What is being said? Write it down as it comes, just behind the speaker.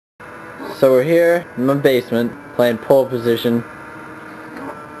So we're here in my basement playing pole position,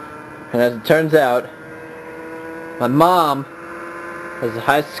 and as it turns out, my mom has a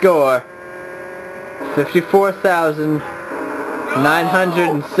high score,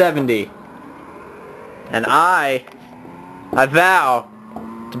 54,970, and I vow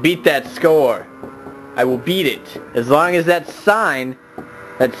to beat that score. I will beat it as long as that sign.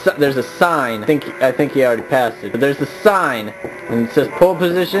 There's a sign. I think he already passed it. But there's a sign, and it says pole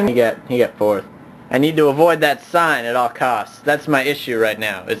position. He got fourth. I need to avoid that sign at all costs. That's my issue right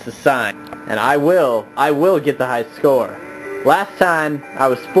now. It's the sign, and I will get the high score. Last time I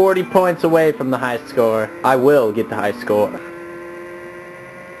was 40 points away from the high score. I will get the high score.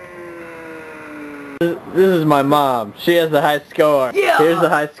 This is my mom. She has the high score. Yeah! Here's the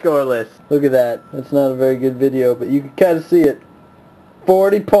high score list. Look at that. That's not a very good video, but you can kind of see it.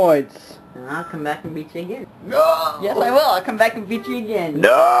 40 points. And I'll come back and beat you again. No! Yes, I will. I'll come back and beat you again.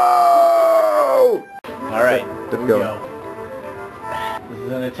 No! Alright, let's go. This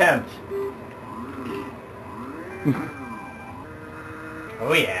is an attempt.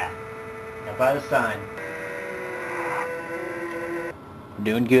 Oh yeah. Got by the sign. We're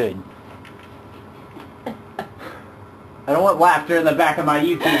doing good. I don't want laughter in the back of my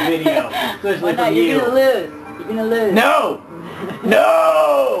YouTube video. Especially from you. You're gonna lose. You're gonna lose. No!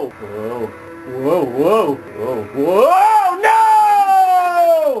 No! Whoa. Whoa, whoa. Whoa, whoa!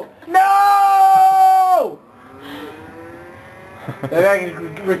 No! No! Maybe I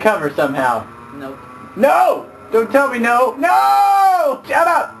can recover somehow. Nope. No! Don't tell me no! No! Shut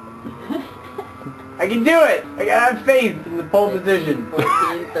up! I can do it! I gotta have faith in the pole position.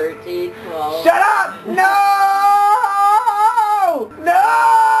 14, 13, 12. Shut up! No! No!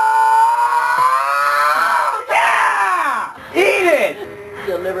 Yeah! Eat it!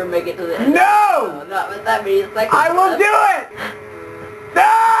 You'll never make it to the end. No! Not with that many seconds. I will do it!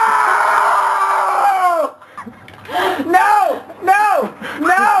 No! No! No!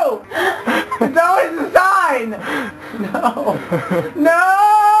 No! It's always a sign! No! No!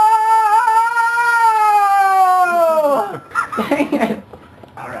 Dang it!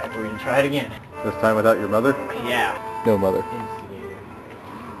 Alright, we're gonna try it again. This time without your mother? Yeah. No mother. Instigator.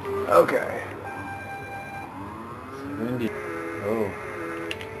 Okay. So we're gonna do... Oh.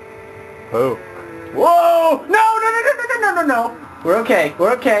 Oh. Whoa! No! No! No! No! No! No! No! No! We're okay.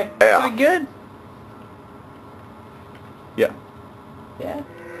 We're okay. Yeah. We good? Yeah. Yeah.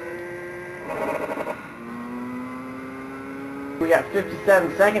 We got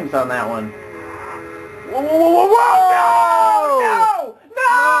 57 seconds on that one. Whoa! Whoa! Whoa! Whoa! No! No!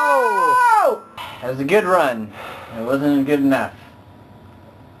 No! That was a good run. It wasn't good enough.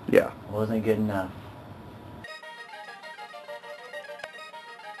 Yeah. It wasn't good enough.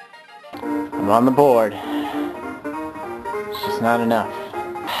 I'm on the board. It's just not enough.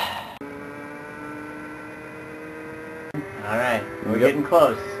 Alright, we're getting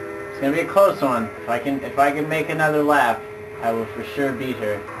close. It's gonna be a close one. If I can make another lap, I will for sure beat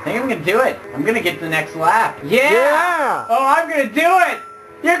her. I think I'm gonna do it. I'm gonna get the next lap. Yeah! Yeah! Oh, I'm gonna do it!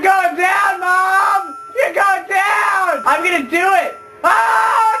 You're going down, Mom! You're going down! I'm gonna do it!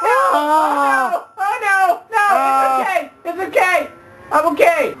 Oh, no! Oh, no! No! It's okay! It's okay! I'm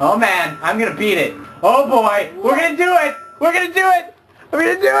okay! Oh, man. I'm gonna beat it. Oh, boy. We're gonna do it! We're gonna do it! We're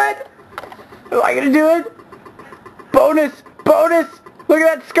gonna do it! Am I gonna do it? Bonus! Bonus! Look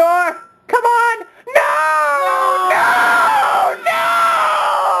at that score! Come on! No! No!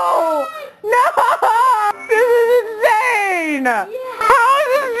 No! No! This is insane! How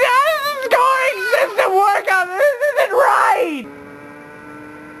does the scoring system work on this? This isn't right!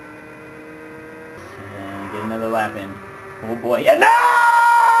 Get another lap in. Oh boy. Yeah, no!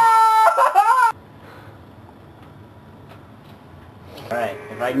 Alright,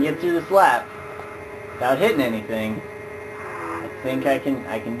 if I can get through this lap without hitting anything, I think I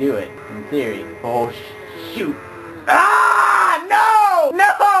can do it, in theory. Oh, shoot. Ah! No!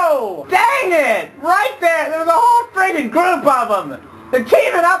 No! Dang it! Right there! There's a whole friggin' group of them! They're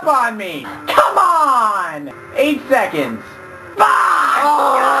teaming up on me! Come on! 8 seconds. 5!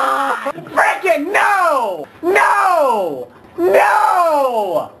 Oh! Frickin' no! No!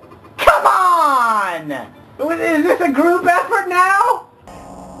 No! Come on! Is this a group effort now?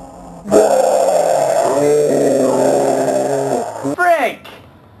 Frick!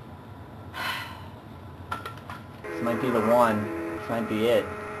 This might be the one. This might be it.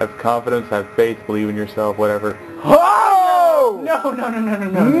 Have confidence, have faith, believe in yourself, whatever. Oh! No, no, no, no, no,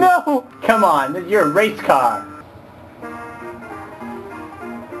 no. No! Come on, you're a race car.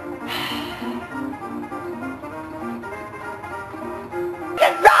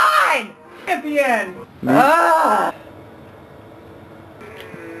 Design! At the end. Ah!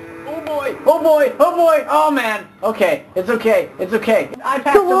 Oh boy! Oh boy! Oh boy! Oh man! Okay, it's okay. It's okay. I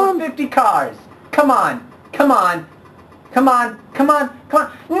passed over 50 cars. Come on! Come on! Come on! Come on! Come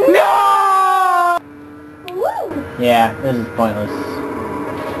on! No! Woo! Yeah, this is pointless.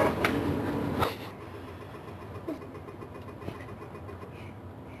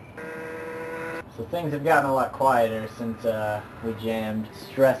 So things have gotten a lot quieter since we jammed.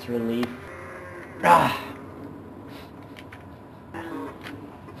 Stress relief. Ah.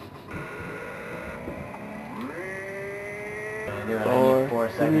 I need 4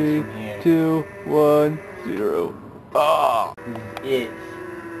 seconds from here. 2, 1, 0. Ah! This is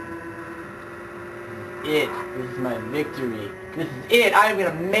it. This is my victory. This is it. I am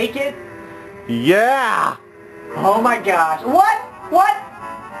gonna make it. Yeah! Oh my gosh. What? What?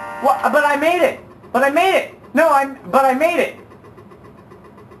 What? But I made it. But I made it. No, but I made it.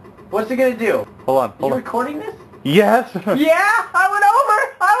 What's it gonna do? Hold on, Are hold you on. recording this? Yes! Yeah! I went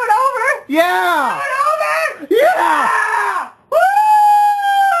over! I went over! Yeah! I went over! Yeah! Woo!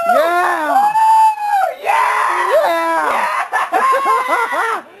 Yeah! Woo! Yeah! Yeah!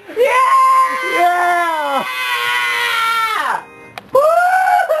 Yeah! Yeah! Woo!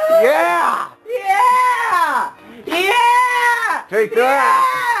 Yeah! Yeah! Yeah! Take that!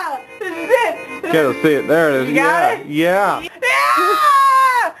 Yeah! This is it! Okay, let's see it. There it is. You got it? Yeah. Yeah!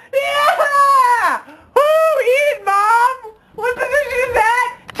 Yeah! Woo! Eat it, Mom! What position is that?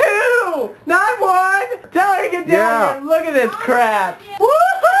 2! Not 1! Tell her to get down Yeah. here. Look at this crap.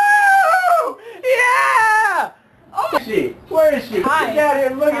 Woohoo! Yeah! Oh, where is she? Where is she? Hi. Get down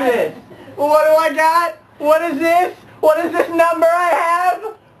here. Look at this. What do I got? What is this? What is this number I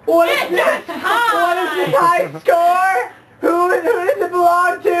have? What is this? What is this high score? Who does it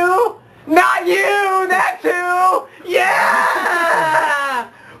belong to? Not you! That's who! Yeah!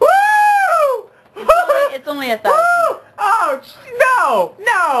 Woo! It's only 1,000. Woo! Oh, no!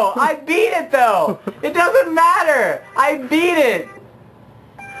 No! I beat it, though! It doesn't matter! I beat it!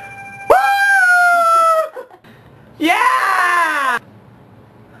 Woo! Yeah!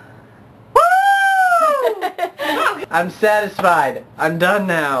 Woo! I'm satisfied. I'm done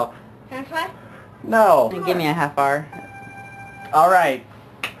now. Can I try? No. Give me a half hour. Alright.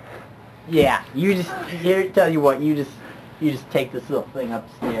 Yeah, you just, here, tell you what, you just take this little thing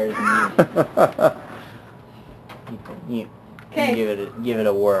upstairs and you Okay. give it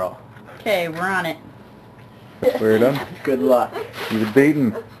a whirl. Okay, we're on it. We're done. Good luck. You're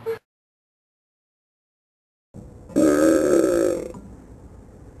beaten.